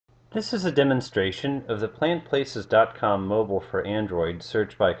This is a demonstration of the plantplaces.com mobile for Android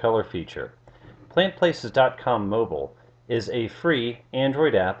search by color feature. Plantplaces.com mobile is a free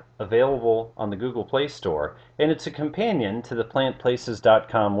Android app available on the Google Play Store, and it's a companion to the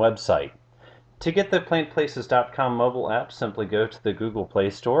plantplaces.com website. To get the plantplaces.com mobile app, simply go to the Google Play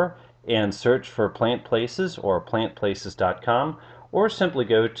Store and search for Plant Places or plantplaces.com, or simply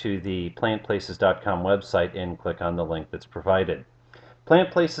go to the plantplaces.com website and click on the link that's provided.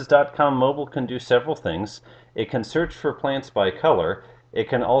 Plantplaces.com mobile can do several things. It can search for plants by color. It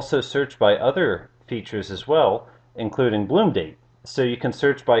can also search by other features as well, including bloom date. So you can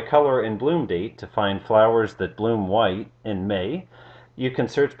search by color and bloom date to find flowers that bloom white in May. You can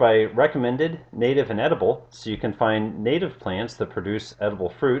search by recommended, native, and edible, so you can find native plants that produce edible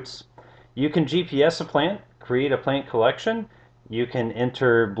fruits. You can GPS a plant, create a plant collection. You can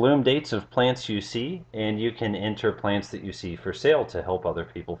enter bloom dates of plants you see, and you can enter plants that you see for sale to help other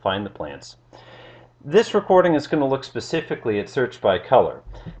people find the plants. This recording is going to look specifically at search by color.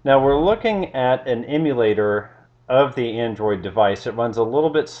 Now we're looking at an emulator of the Android device. It runs a little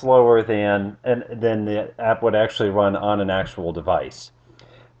bit slower than the app would actually run on an actual device.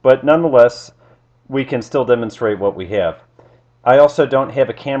 But nonetheless, we can still demonstrate what we have. I also don't have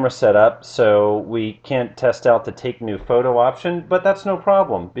a camera set up, so we can't test out the take new photo option, but that's no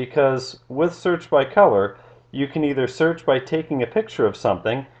problem because with search by color, you can either search by taking a picture of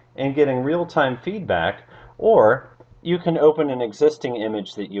something and getting real-time feedback, or you can open an existing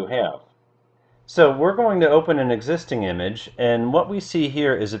image that you have. So we're going to open an existing image, and what we see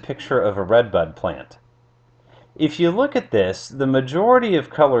here is a picture of a redbud plant. If you look at this, the majority of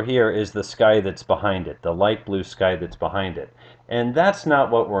color here is the sky that's behind it, the light blue sky that's behind it. And that's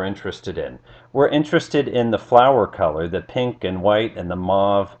not what we're interested in. We're interested in the flower color, the pink and white and the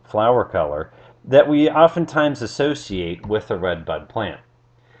mauve flower color that we oftentimes associate with a redbud plant.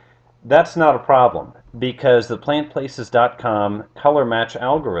 That's not a problem because the plantplaces.com color match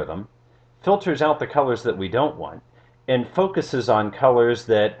algorithm filters out the colors that we don't want and focuses on colors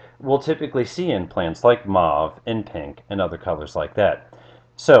that we'll typically see in plants like mauve and pink and other colors like that.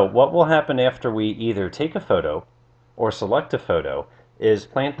 So what will happen after we either take a photo or select a photo is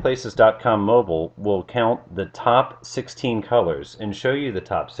plantplaces.com mobile will count the top 16 colors and show you the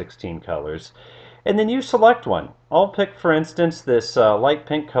top 16 colors, and then you select one. I'll pick, for instance, this light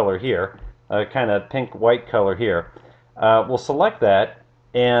pink color here, kind of pink-white color here. We'll select that,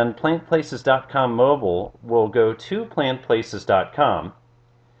 and plantplaces.com mobile will go to plantplaces.com,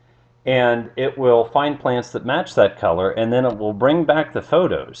 and it will find plants that match that color, and then it will bring back the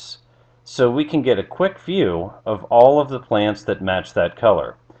photos so we can get a quick view of all of the plants that match that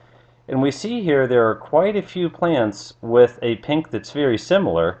color. And we see here there are quite a few plants with a pink that's very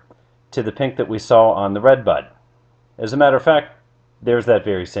similar to the pink that we saw on the redbud. As a matter of fact, there's that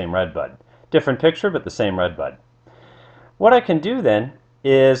very same redbud. Different picture, but the same redbud. What I can do then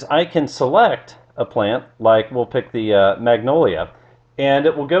is I can select a plant, like we'll pick the magnolia, and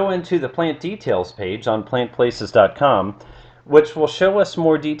it will go into the plant details page on plantplaces.com, which will show us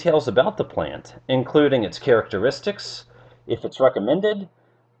more details about the plant, including its characteristics, if it's recommended,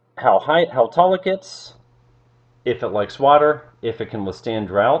 how tall it gets, if it likes water, if it can withstand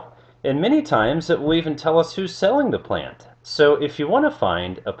drought, and many times it will even tell us who's selling the plant. So if you want to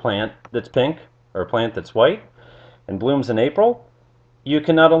find a plant that's pink or a plant that's white and blooms in April, you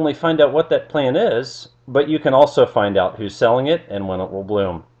can not only find out what that plant is, but you can also find out who's selling it and when it will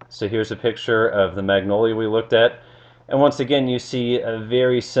bloom. So here's a picture of the magnolia we looked at. And once again, you see a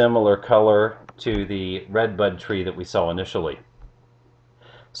very similar color to the redbud tree that we saw initially.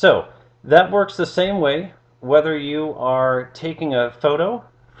 So that works the same way whether you are taking a photo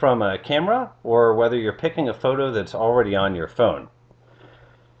from a camera or whether you're picking a photo that's already on your phone.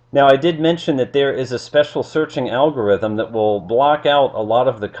 Now, I did mention that there is a special searching algorithm that will block out a lot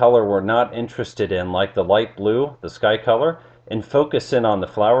of the color we're not interested in, like the light blue, the sky color, and focus in on the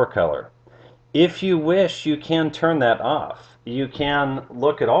flower color. If you wish, you can turn that off. You can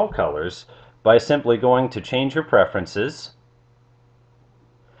look at all colors by simply going to change your preferences.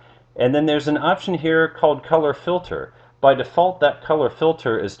 And then there's an option here called color filter. By default, that color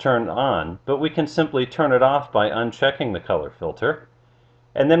filter is turned on, but we can simply turn it off by unchecking the color filter.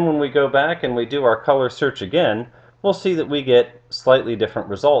 And then when we go back and we do our color search again, we'll see that we get slightly different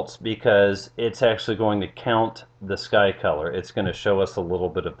results because it's actually going to count the sky color. It's going to show us a little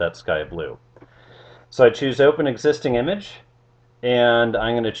bit of that sky blue. So I choose Open Existing Image, and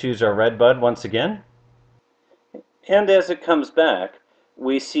I'm going to choose our redbud once again. And as it comes back,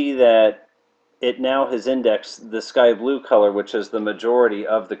 we see that it now has indexed the sky blue color, which is the majority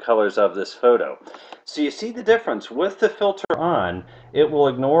of the colors of this photo. So you see the difference. With the filter on, it will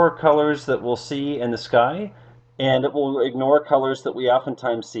ignore colors that we'll see in the sky, and it will ignore colors that we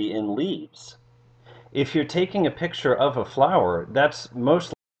oftentimes see in leaves. If you're taking a picture of a flower, that's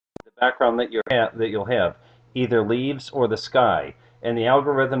most the background that you'll have, either leaves or the sky. And the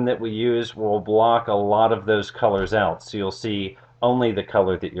algorithm that we use will block a lot of those colors out, so you'll see only the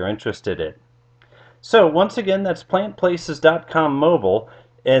color that you're interested in. So once again, that's plantplaces.com mobile.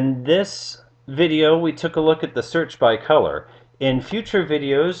 In this video, we took a look at the search by color. In future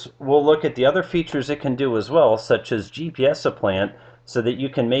videos, we'll look at the other features it can do as well, such as GPS a plant so that you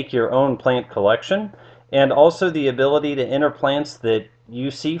can make your own plant collection, and also the ability to enter plants that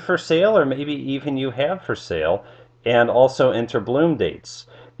you see for sale or maybe even you have for sale, and also enter bloom dates.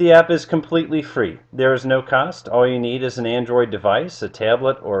 The app is completely free. There is no cost. All you need is an Android device, a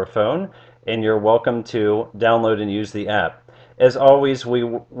tablet, or a phone, and you're welcome to download and use the app. As always, we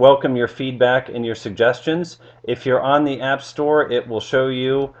welcome your feedback and your suggestions. If you're on the App Store, it will show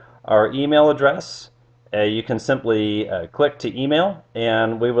you our email address. You can simply click to email,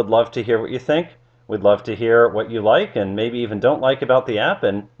 and we would love to hear what you think. We'd love to hear what you like and maybe even don't like about the app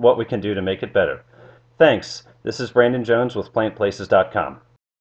and what we can do to make it better. Thanks. This is Brandon Jones with plantplaces.com.